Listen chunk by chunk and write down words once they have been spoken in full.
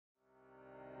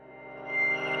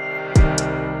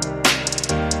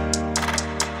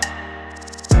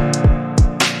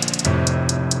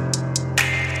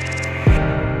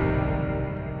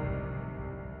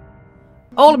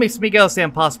Hola mis amigos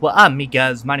and possible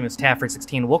amigas, my name is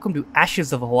Taffrey16. Welcome to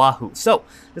Ashes of Oahu. So,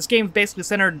 this game is basically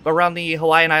centered around the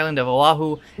Hawaiian island of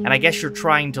Oahu, and I guess you're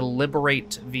trying to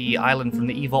liberate the island from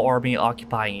the evil army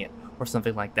occupying it, or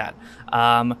something like that.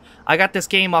 I got this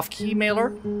game off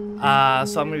Keymailer,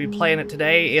 so I'm going to be playing it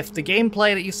today. If the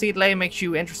gameplay that you see today makes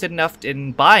you interested enough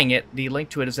in buying it, the link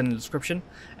to it is in the description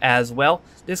as well.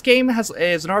 This game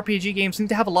is an RPG game, seems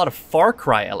to have a lot of Far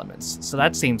Cry elements, so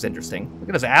that seems interesting. Look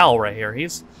at this owl right here. He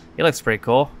looks pretty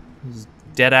cool. This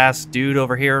dead-ass dude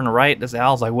over here on the right. This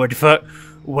owl's like, what the fuck?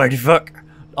 What the fuck?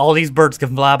 All these birds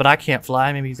can fly, but I can't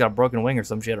fly. Maybe he's got a broken wing or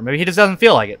some shit, or maybe he just doesn't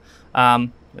feel like it. I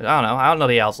don't know. I don't know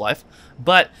the owl's life.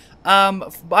 But I'm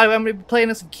going to be playing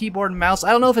this with keyboard and mouse.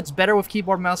 I don't know if it's better with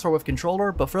keyboard and mouse or with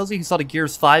controller, but for those of you who saw the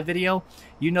Gears 5 video,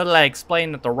 you know that I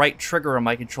explained that the right trigger on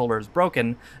my controller is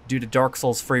broken due to Dark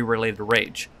Souls 3 related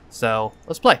rage. So,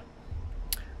 let's play.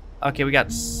 Okay, we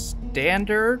got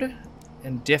standard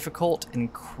and difficult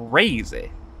and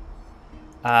crazy.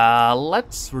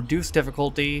 Let's reduce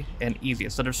difficulty and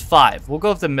easiest. So there's 5. We'll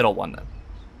go with the middle one then.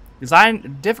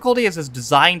 Difficulty is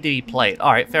designed to be played.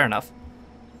 Alright, fair enough.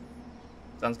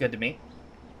 Sounds good to me.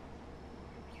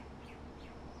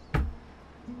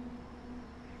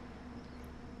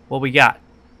 What we got?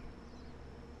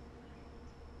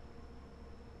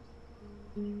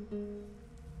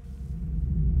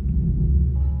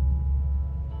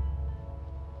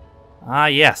 Ah,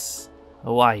 yes.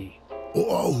 Hawaii.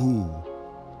 Oahu,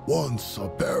 once a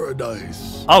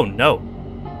paradise. Oh, no.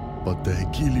 But the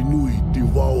Hekilinui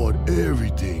devoured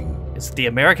everything. Is it the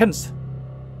Americans?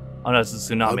 Oh, no, it's a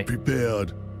tsunami.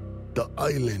 Unprepared, the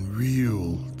island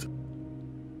reeled.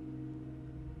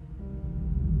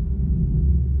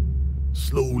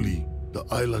 Slowly, the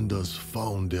islanders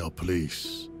found their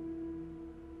place.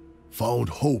 Found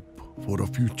hope for the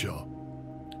future.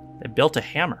 They built a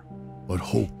hammer. But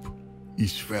hope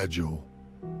is fragile.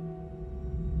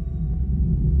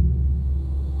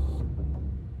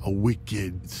 A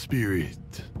wicked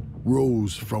spirit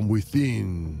rose from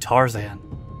within, Tarzan.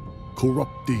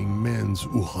 corrupting men's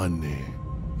uhane,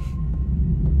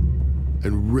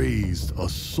 and raised a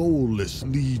soulless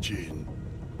legion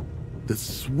that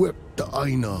swept the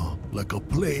Aina like a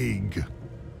plague,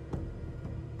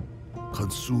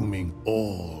 consuming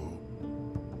all.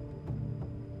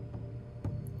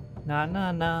 Nah,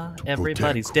 nah, nah.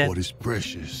 Everybody's Protect dead. what is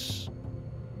precious.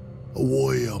 A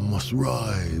warrior must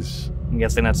rise. I'm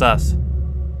guessing that's us.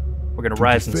 We're gonna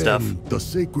rise and stuff. Defend the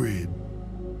sacred.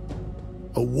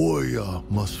 A warrior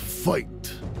must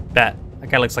fight. That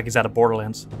guy looks like he's out of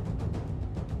Borderlands.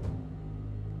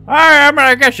 Alright,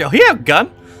 I guess you. He have a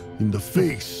gun. In the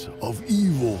face of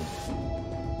evil,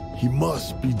 he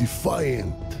must be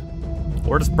defiant.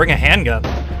 Or just bring a handgun.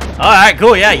 Alright,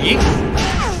 cool, yeah, yeet.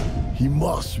 He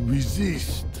must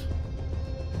resist.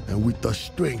 And with the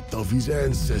strength of his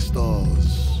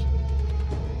ancestors,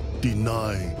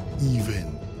 deny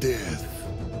even death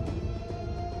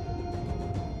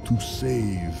to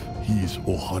save his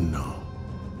ohana.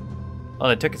 Oh,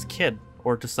 they took his kid.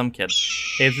 Or just some kid.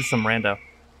 Hey, it's just some rando.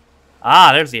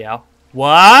 Ah, there's the owl.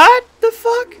 What the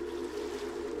fuck?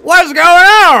 What's going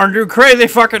on, you crazy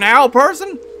fucking owl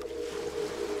person?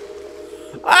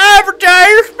 I have to tell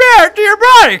your spirit to your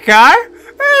body, Kai.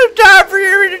 It's time for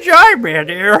you to join me,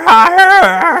 dear.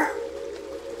 Alright,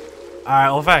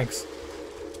 well, thanks.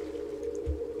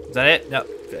 Is that it? No,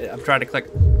 I'm trying to click.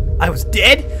 I was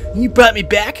dead, and you brought me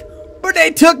back, but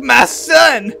they took my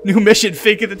son. New mission,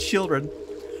 Think of the Children.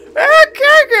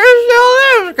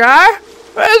 Still lives, guy.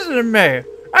 Listen to me.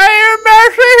 I ain't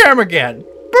never see him again.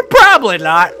 But probably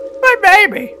not. But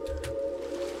maybe.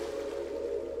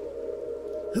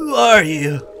 Who are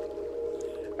you?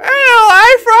 In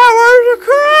life I was a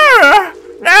crier.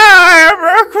 Now I am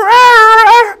a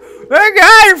crier. A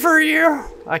guide for you.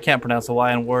 I can't pronounce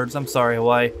Hawaiian words. I'm sorry,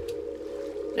 Hawaii.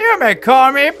 You may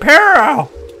call me Pero.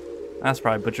 That's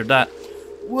probably butchered that.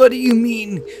 What do you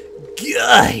mean,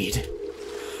 guide?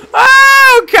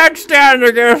 Oh, can't stand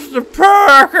against the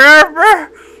poor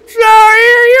camper. So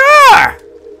here you are.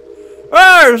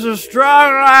 Well, there's a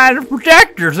strong line of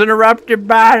protectors interrupted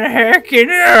by the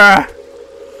Hekilinui.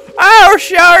 I'll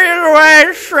show you the way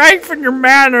to strengthen your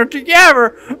manner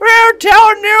together without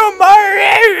telling you more.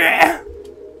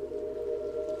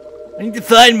 I need to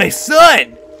find my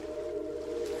son.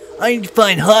 I need to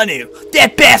find Hanu.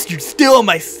 That bastard stole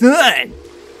my son.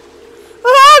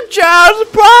 Oh, Child's a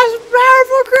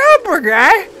powerful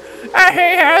guy, and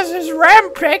he has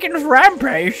taken his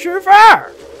rampage too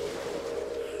far.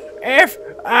 If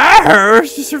I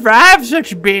was to survive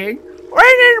such a being, we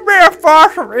need to be a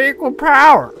force of equal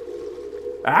power.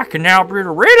 I can help you to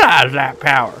realize that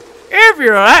power, if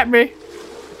you let me.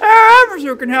 Others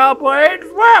who can help with it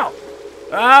as well.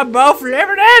 Both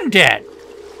living and dead.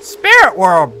 Spirit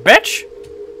world, bitch.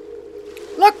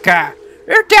 Look,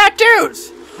 your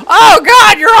tattoos. Oh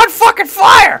God, you're on fucking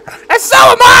fire, and so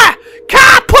am I.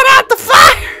 God, put out the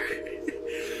fire.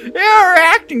 You're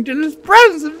reacting to this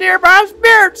presence of nearby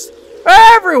spirits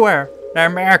everywhere. They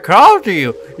may call to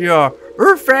you. Your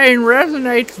refrain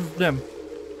resonates with them.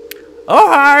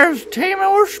 Oahu is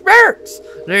teeming with spirits.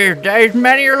 These days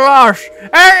many are lost,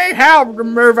 and need help to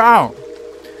move on.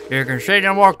 You can see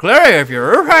them more clearly if you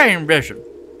refrain vision.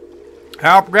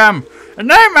 Help them, and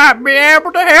they might be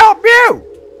able to help you.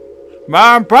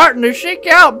 More importantly, seek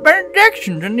out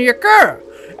benedictions in the Akura.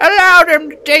 Allow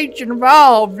them to teach and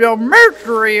evolve your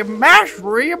mystery and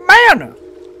mastery of mana.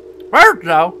 First,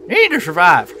 though, you need to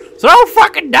survive. So don't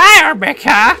fucking die, big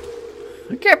guy.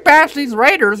 Get past these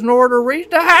raiders in order to reach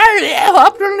the higher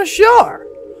up on the shore.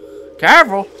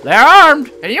 Careful, they're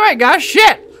armed, and you ain't got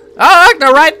shit. Oh, look,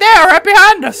 they're right there, right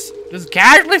behind us. Just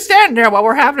casually standing there while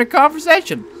we're having a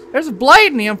conversation. There's a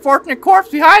blade in the unfortunate corpse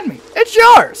behind me. It's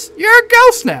yours. You're a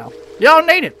ghost now. You don't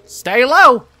need it. Stay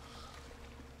low.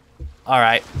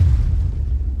 Alright.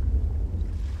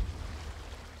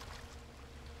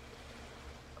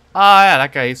 Oh yeah,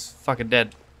 that guy, he's fucking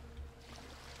dead.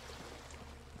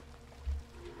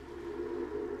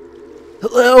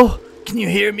 Hello? Can you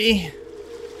hear me?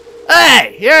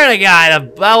 Hey, you're the guy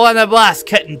that won the boss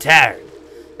couldn't turn.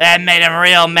 That made him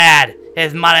real mad.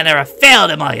 His money never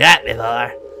failed him like that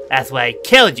before. That's why he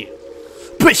killed you.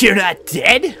 But you're not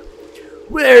dead?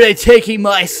 Where are they taking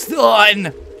my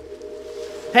son?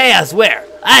 Hey, I swear,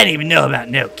 I didn't even know about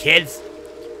no kids.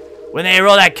 When they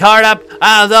rolled that card up,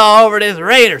 I was all over this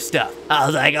raider stuff. I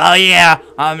was like, oh yeah,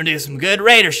 I'm gonna do some good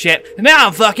raider shit, and now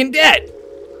I'm fucking dead.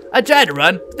 I tried to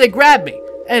run, but they grabbed me,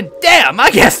 and damn, I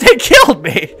guess they killed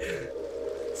me.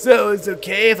 So it's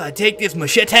okay if I take this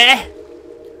machete?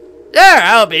 Sure,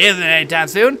 I hope he isn't anytime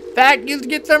soon. In fact, you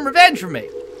get some revenge from me.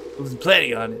 I was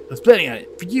planning on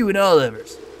it for you and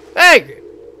Oliver's. Thank you.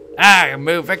 I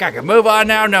think I can move on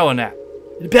now knowing that.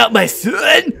 About my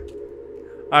son?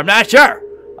 I'm not sure.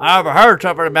 I overheard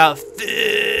something about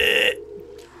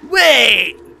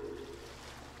wait!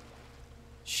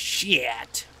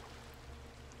 Shit.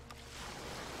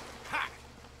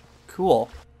 Cool.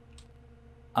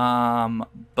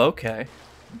 Bokeh.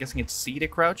 I'm guessing it's C to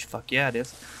crouch? Fuck yeah, it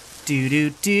is.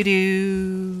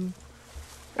 Do-do-do-do.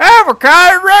 Every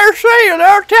kind rare see you,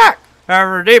 they'll attack.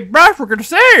 Every deep breath we can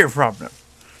save from them.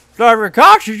 So if you're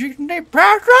cautious, you can deep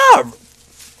pass over.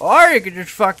 Or you can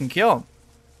just fucking kill him.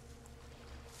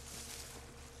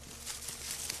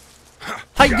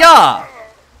 Hiya!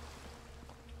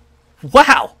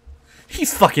 Wow!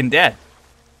 He's fucking dead.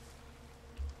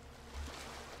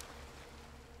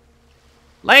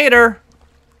 Later!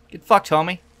 Get fucked,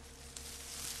 homie.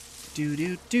 Do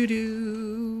do do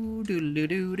do do do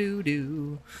do do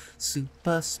do.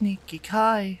 Super sneaky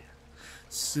Kai.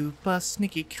 Super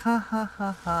sneaky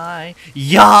Kai.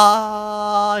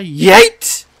 Ya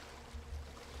yeet!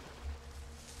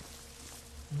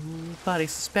 Nobody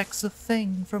suspects a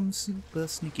thing from Super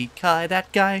Sneaky Kai.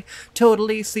 That guy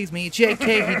totally sees me.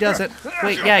 JK, he doesn't.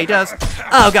 Wait, yeah, he does.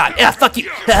 Oh god, yeah, fuck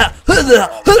you.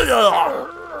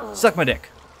 Suck my dick.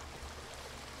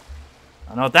 I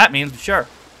don't know what that means, but sure.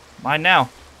 Mine now.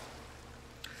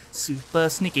 Super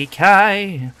Sneaky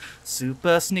Kai,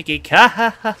 Super Sneaky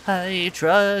Kai,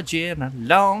 trudging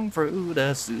along through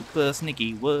the super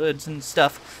sneaky woods and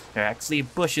stuff. They're actually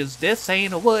bushes, this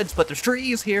ain't a woods, but there's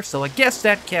trees here, so I guess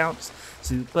that counts.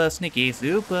 Super sneaky,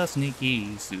 super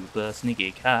sneaky, super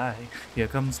sneaky Kai. Here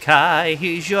comes Kai,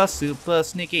 he's your super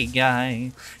sneaky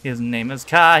guy. His name is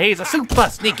Kai, he's a super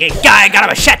sneaky guy. Got a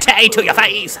machete to your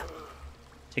face.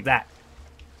 Take that.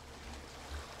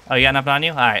 Oh, you got nothing on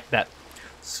you? Alright, bet.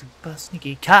 Super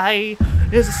sneaky Kai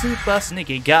is a super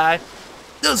sneaky guy.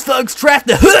 Those thugs trapped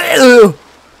the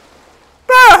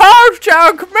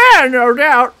Hogstown command, no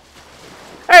doubt.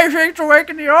 They seek to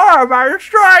awaken the aura by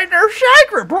destroying their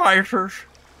sacred places.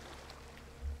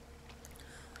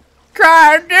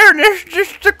 Try and do this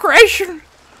desecration.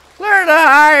 They're the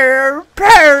higher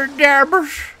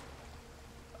paradigms.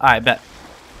 Alright, bet.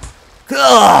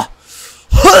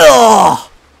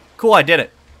 Cool, I did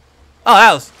it. Oh,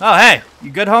 that was. Oh, hey. You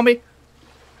good, homie?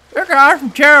 There are some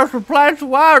terrors for plants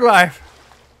and wildlife.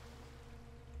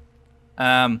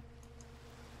 Oh,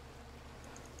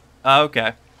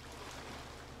 okay.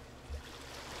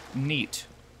 Neat.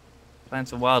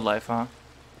 Plants and wildlife, huh?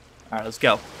 Alright, let's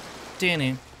go.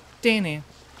 Oh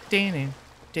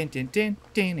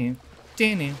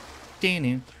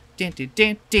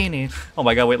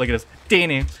my god, wait, look at this.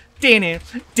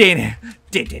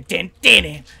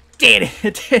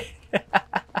 it.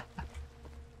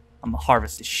 I'm gonna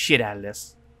harvest the shit out of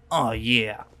this. Oh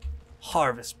yeah.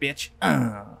 Harvest, bitch.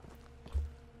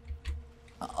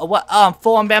 What? I'm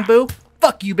full on bamboo?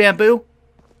 Fuck you, bamboo. What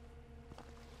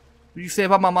did you say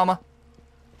about my mama?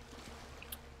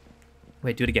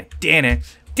 Wait, do it again. Dan it.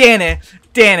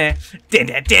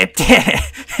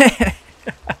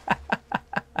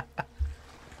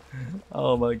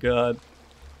 Oh my god.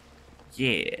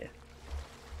 Yeah.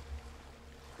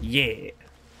 Yeah.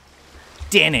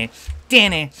 Dan it.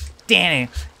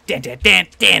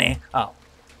 Oh.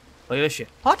 Look at this shit.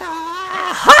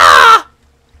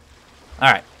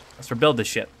 Alright, let's rebuild this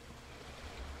shit.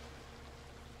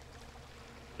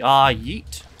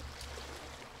 Yeet.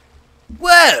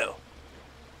 Whoa!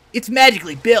 It's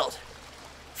magically built.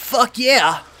 Fuck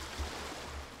yeah.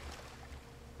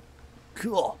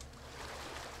 Cool.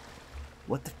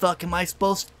 What the fuck am I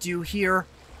supposed to do here?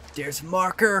 There's a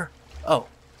marker. Oh.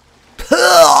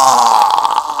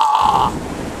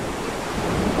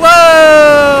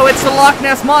 Whoa! It's the Loch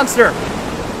Ness Monster.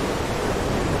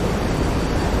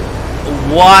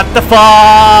 What the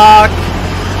fuck?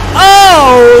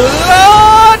 Oh,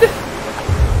 Lord!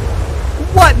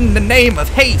 What in the name of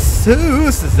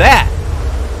Jesus is that?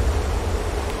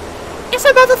 It's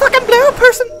a motherfucking blue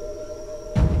person!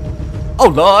 Oh,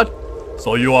 Lord!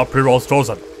 So you are Pyro's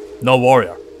chosen, no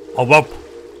warrior. A whelp.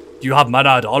 Do you have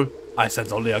mana at all? I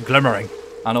sense only a glimmering.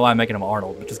 I don't know why I'm making him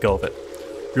Arnold, but just go with it.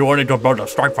 You will need to build a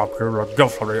strike factory with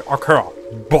guilty Akira,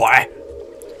 boy.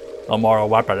 The moral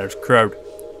weapon is crude.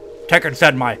 Take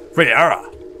instead my Riera.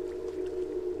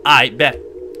 I bet.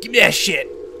 Give me that shit.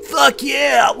 Fuck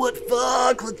yeah! What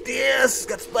fuck? Look at this. It's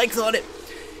got spikes on it.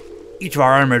 Each of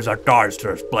our enemies that dies to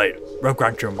this blade will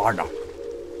grant you mana.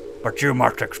 But you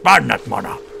must expand that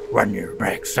mana when you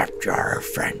accept your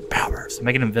friend powers. I'm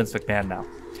making him Vince McMahon now.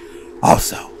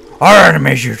 Also, our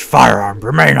enemies use firearms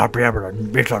but may not be able to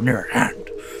be so near at hand,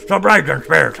 so blades and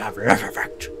spears have less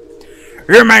effect.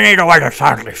 You may need a way to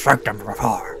silently strike them from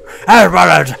afar, as well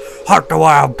as hunt the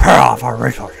wild pearl for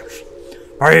resources.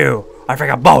 For you, I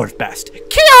think a bow is best.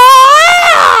 Kia!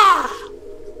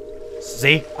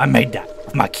 See? I made that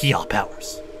with my Kia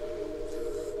powers.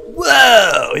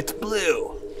 Whoa! It's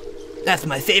blue. That's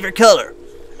my favorite color.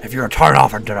 If you return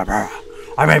off into the pearl,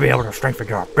 I may be able to strengthen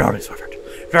your abilities with it.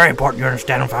 It's very important you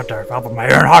understand without the help of my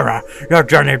own horror, your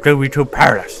journey will be too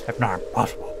perilous, if not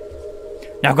impossible.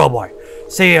 Now go, boy.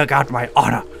 See, I got my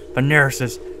honor. The nearest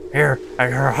is here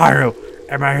at her Haru,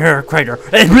 and my hair crater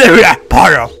is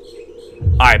Paro.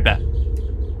 I bet.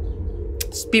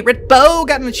 Spirit Bow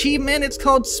got an achievement. It's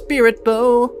called Spirit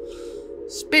Bow.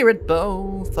 Spirit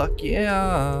Bow. Fuck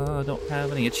yeah. Don't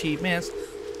have any achievements.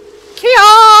 Kia!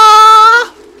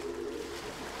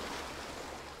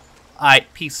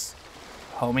 Alright, peace,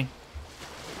 homie.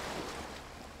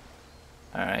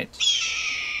 Alright.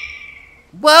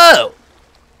 Whoa!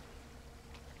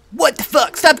 What the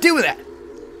fuck? Stop doing that!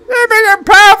 You're making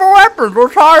powerful weapons will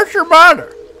harsh your mana.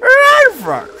 You're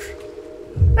first.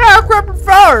 Now equip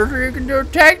fire so you can do a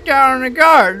takedown on the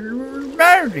guard.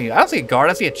 I don't see a guard,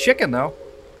 I see a chicken though.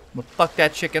 We'll fuck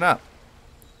that chicken up.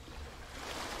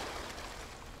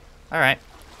 Alright.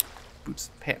 Boots,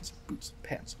 pants, boots,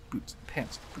 pants, boots,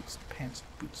 pants, boots, pants,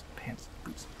 boots, pants,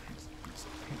 boots, pants, boots,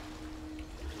 pants.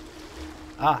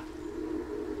 Ah.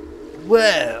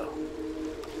 Whoa.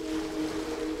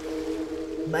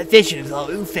 My vision is all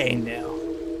oofane now.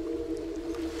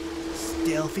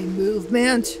 Stealthy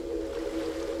movement.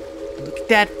 Look at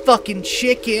that fucking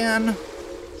chicken.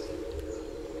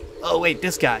 Oh wait,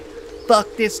 this guy.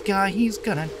 Fuck this guy, he's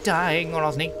gonna die. I'm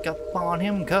gonna sneak up on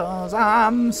him cause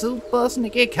I'm Super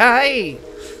Sneaky Kai.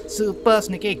 Super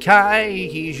Sneaky Kai,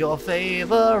 he's your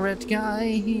favorite guy.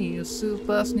 He's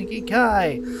Super Sneaky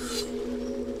Kai.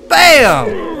 BAM!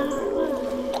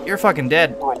 You're fucking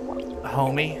dead,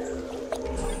 homie.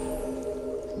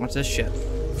 What's this shit?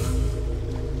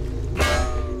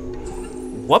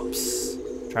 Whoops.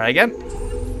 Try again.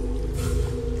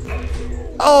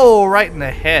 Oh, right in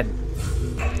the head.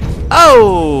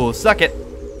 Oh, suck it.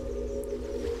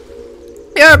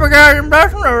 Yeah, because you're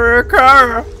messing over the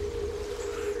car.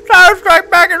 Try to strike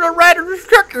back in the red and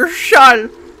struck your son.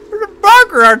 There's a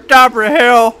bunker on top of the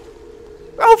hill.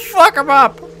 Go fuck him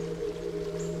up.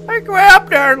 Make your way up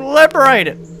there and liberate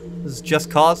it. This is Just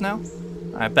Cause now?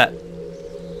 I bet.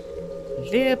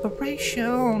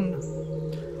 Liberation.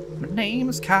 My name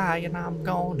is Kai and I'm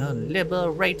gonna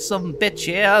liberate some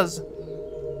bitches.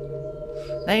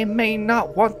 They may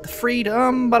not want the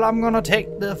freedom, but I'm gonna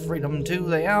take the freedom to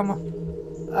them.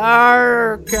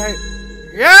 Okay.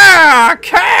 Yeah,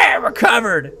 okay,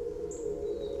 recovered.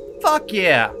 Fuck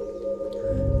yeah.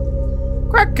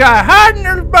 Quick, Kai, hide in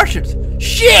those bushes.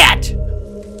 Shit!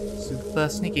 Super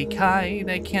sneaky Kai,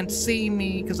 they can't see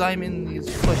me because I'm in these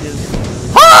bushes.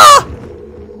 Ah!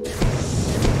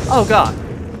 Oh god.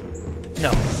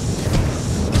 No.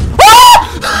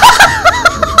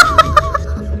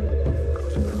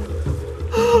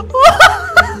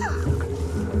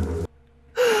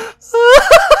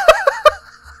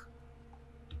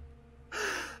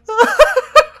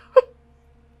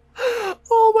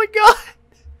 Oh my god!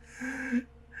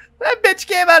 That bitch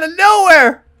came out of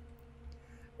nowhere!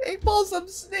 He pulled some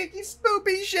sneaky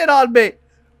spoopy shit on me!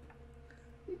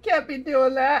 You can't be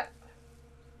doing that.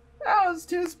 That was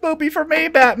too spoopy for me,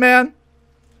 Batman.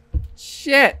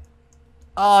 Shit.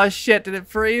 Oh shit, did it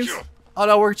freeze? Oh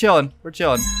no, we're chilling. We're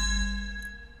chilling.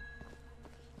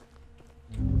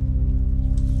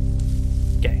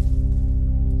 Okay.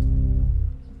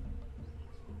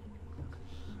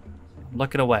 I'm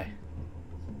looking away.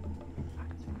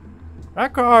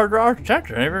 That car draws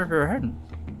attention even if you're hidden.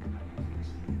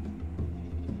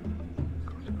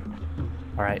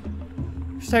 Alright.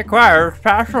 Stay quiet, it's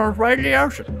past on its way to the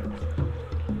ocean.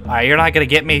 Alright, you're not gonna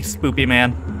get me, spoopy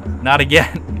man. Not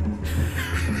again.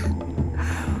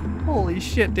 Holy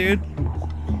shit, dude.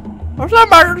 Or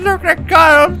somebody took that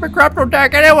guy on the crypto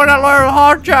deck anyone that learned a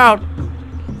hard child.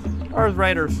 Where's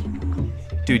Raiders?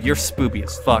 Dude, you're spoopy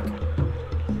as fuck.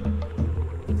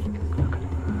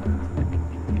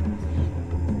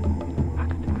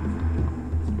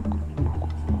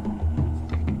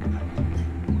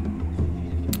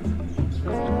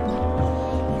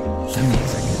 The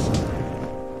music.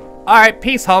 Alright,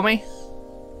 peace, homie.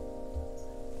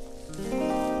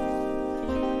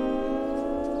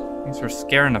 Thanks for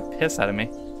scaring the piss out of me.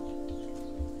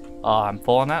 Oh, I'm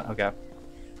full on that? Okay.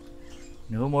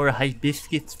 No more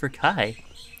hibiscus for Kai.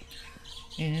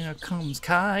 Here comes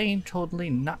Kai, totally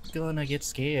not gonna get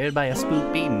scared by a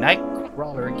spoopy night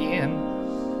crawler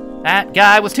again. That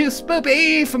guy was too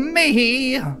spoopy for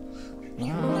me. Oh,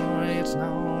 it's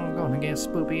not gonna get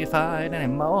spoopy-fied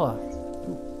anymore.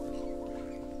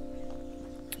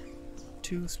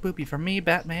 Too spoopy for me,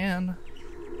 Batman.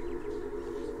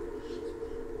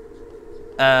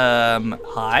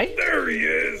 Hi? There he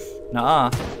is! Nuh-uh.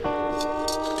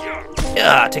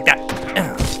 Yeah, take that.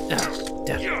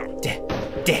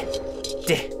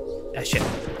 Oh, shit.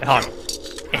 Hold on.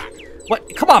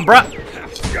 What? Come on, bruh.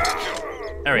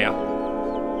 There we go.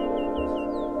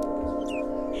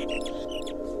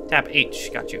 Tap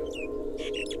H. Got you.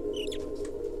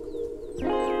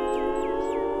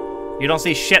 You don't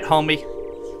see shit, homie.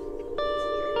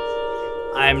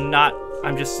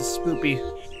 I'm just a spoopy.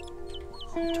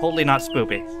 Totally not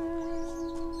spoopy.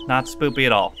 Not spoopy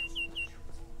at all.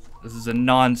 This is a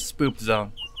non-spoop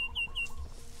zone.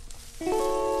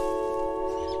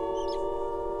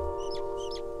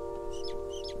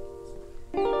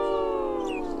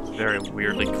 Very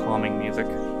weirdly calming music.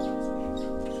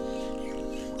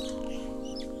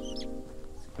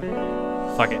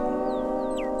 Fuck it.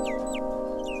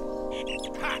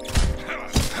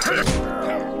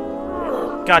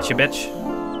 Gotcha, bitch.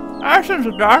 I sense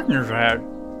the darkness ahead.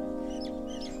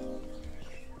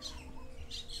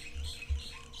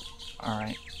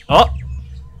 Alright. Oh!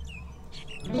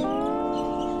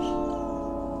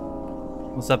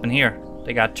 What's up in here?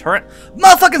 They got turret.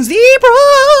 Motherfucking zebra!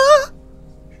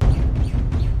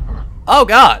 Oh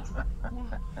god!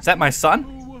 Is that my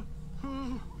son?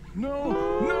 No,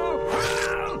 no!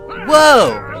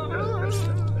 Whoa!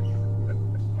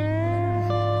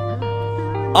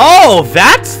 Oh,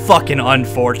 that's fucking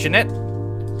unfortunate.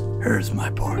 Here's my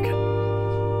bargain.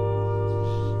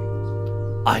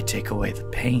 I take away the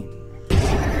pain.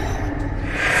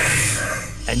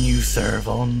 And you serve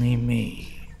only me.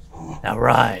 Now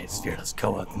rise, fearless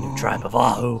Koa, the new tribe of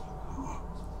Oahu.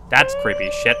 That's creepy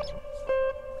as shit.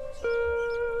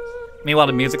 Meanwhile,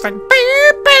 the music's like,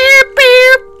 beep, beep,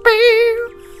 beep, beep.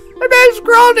 The man's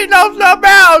Grundy knows no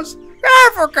bounds.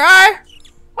 Careful, guy.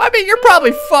 I mean, you're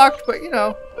probably fucked, but you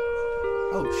know.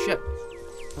 Oh shit.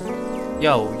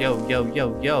 Yo, yo, yo,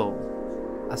 yo, yo.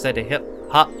 I said the hip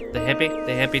hop, the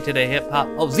hippie to the hip hop.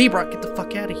 Oh, zebra, get the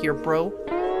fuck out of here, bro.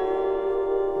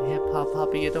 Hip hop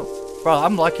hoppy, you don't. Bro,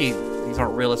 I'm lucky these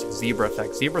aren't realistic zebra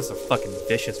effects. Zebras are fucking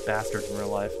vicious bastards in real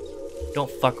life. Don't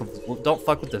fuck with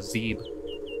the zeb.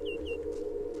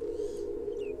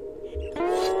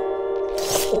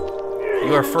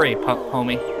 You are free,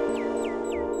 homie.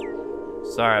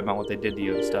 Sorry about what they did to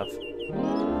you and stuff.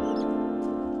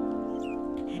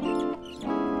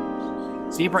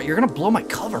 Zebra, you're gonna blow my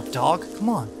cover, dog. Come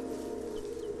on.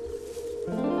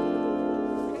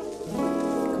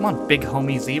 Come on, big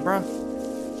homie zebra.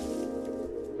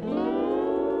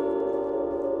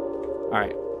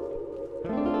 Alright.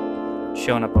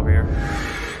 showing up over here.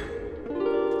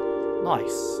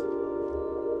 Nice.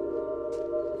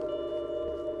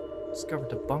 Discovered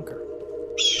the bunker.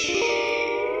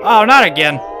 Oh, not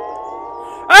again.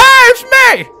 Hey, it's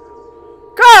me!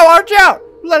 Kyle, watch out!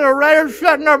 Little Redder's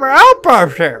setting up an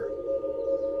outpost here.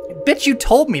 Bitch, you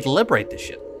told me to liberate this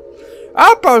shit.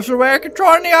 Outposts are way of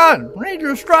controlling the island. We need to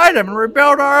destroy them and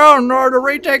rebuild our own in order to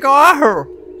retake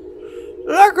Oahu.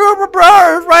 The group of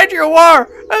brothers waging a war,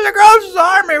 and the grossest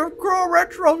army with cruel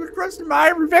rituals and twisted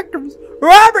mind victims,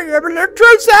 robbing them in their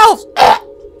true selves.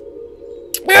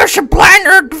 You should plan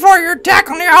your before you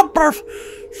attack on the outpost.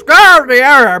 Scour the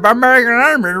area by making an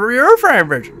enemy with your frame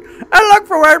vision, and look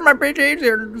for where it might be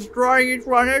easier than destroying each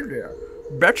one easier.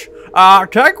 Bitch,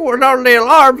 take without the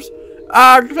alarms,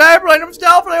 disabling them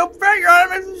stealthily will prevent your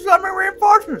enemies from summoning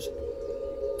reinforcements.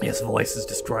 His voice is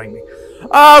destroying me.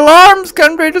 Alarms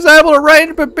can be disabled at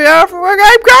range, but be careful,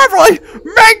 aim carefully.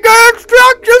 Make good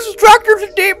instructions. Structures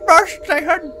in deep brush, stay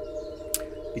hidden.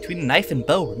 Between knife and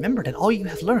bow, remember that all you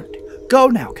have learned. Go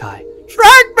now, Kai.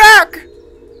 Strike back!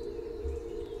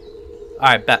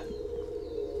 Alright, bet.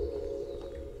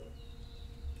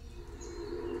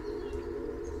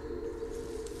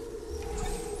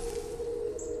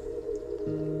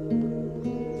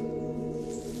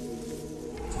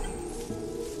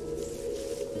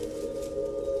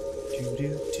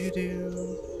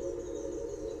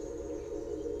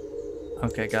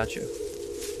 Okay, got you.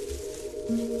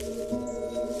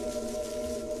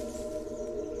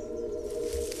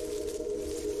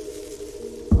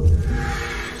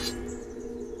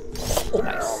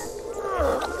 Nice.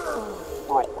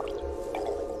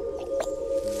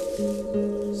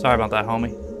 Sorry about that,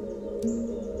 homie.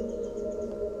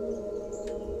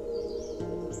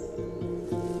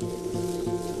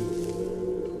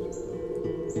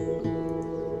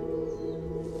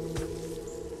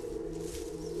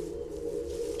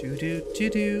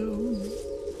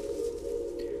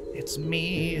 It's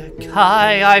me,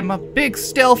 Kai. I'm a big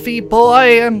stealthy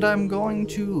boy, and I'm going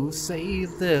to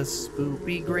save this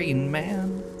spoopy green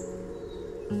man.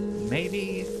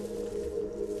 Maybe.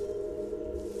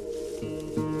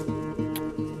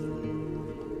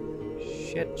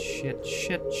 Shit.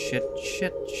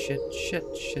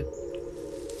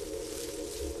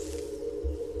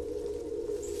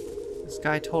 This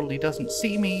guy totally doesn't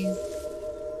see me.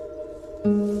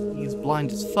 He's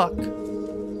blind as fuck.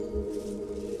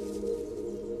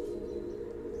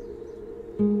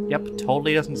 Yep,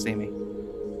 totally doesn't see me.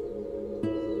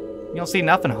 You don't see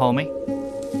nothing, homie.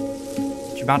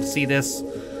 But you're about to see this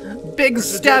big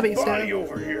stabby stab.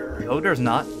 Over here. No, there's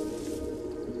not.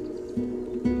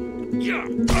 Yeah,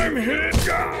 I'm hit.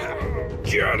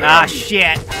 Get him. Ah,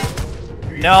 shit.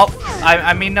 Nope,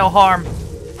 I mean no harm.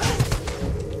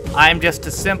 I'm just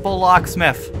a simple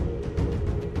locksmith.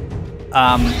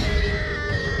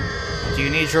 Do you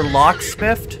need your lock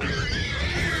spiffed?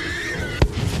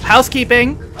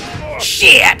 Housekeeping!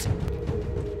 Shit!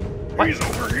 What? He's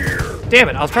over here. Damn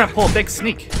it, I was trying to pull a big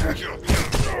sneak. Take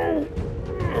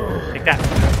that.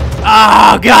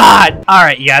 Oh, God!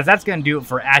 Alright, you guys, that's gonna do it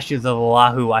for Ashes of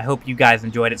Oahu. I hope you guys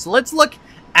enjoyed it. So let's look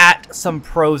at some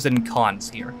pros and cons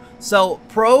here. So,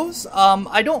 pros,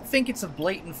 I don't think it's a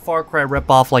blatant Far Cry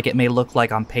ripoff like it may look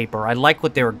like on paper. I like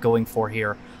what they were going for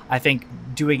here. I think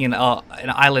doing an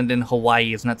island in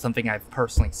Hawaii is not something I've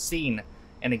personally seen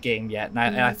in a game yet, and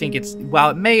I think it's,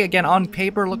 while it may, again, on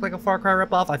paper look like a Far Cry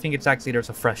ripoff, I think it's actually, there's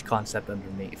a fresh concept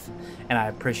underneath, and I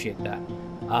appreciate that.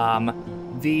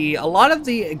 A lot of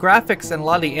the graphics and a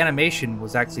lot of the animation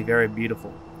was actually very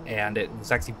beautiful, and it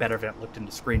was actually better than it looked in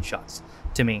the screenshots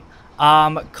to me.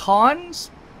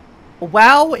 Cons,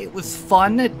 while it was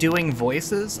fun doing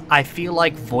voices, I feel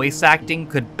like voice acting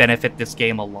could benefit this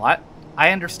game a lot.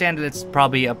 I understand that it's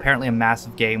probably apparently a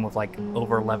massive game with like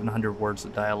over 1,100 words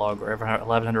of dialogue or over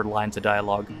 1,100 lines of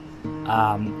dialogue,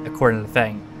 according to the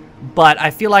thing. But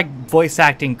I feel like voice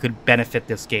acting could benefit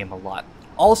this game a lot.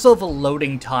 Also, the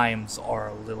loading times are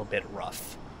a little bit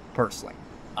rough, personally.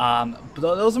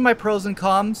 Those are my pros and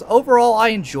cons. Overall, I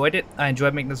enjoyed it. I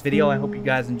enjoyed making this video. I hope you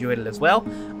guys enjoyed it as well.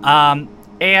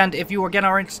 And if you again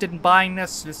are interested in buying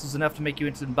this is enough to make you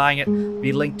interested in buying it,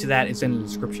 the link to that is in the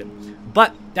description.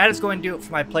 But that is going to do it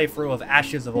for my playthrough of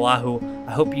Ashes of Oahu.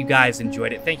 I hope you guys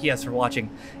enjoyed it. Thank you guys for watching.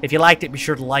 If you liked it, be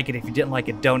sure to like it. If you didn't like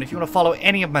it, don't. If you want to follow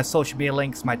any of my social media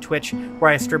links, my Twitch, where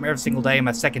I stream every single day,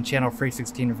 my second channel,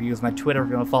 Free16 Reviews, my Twitter, if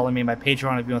you want to follow me, my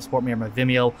Patreon, if you want to support me, or my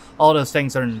Vimeo, all those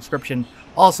things are in the description.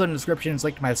 Also in the description is a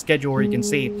link to my schedule where you can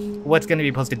see what's going to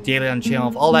be posted daily on the channel.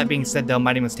 With all that being said, though,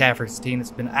 my name is Free16.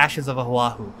 It's been Ashes of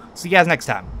Oahu. See you guys next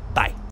time. Bye.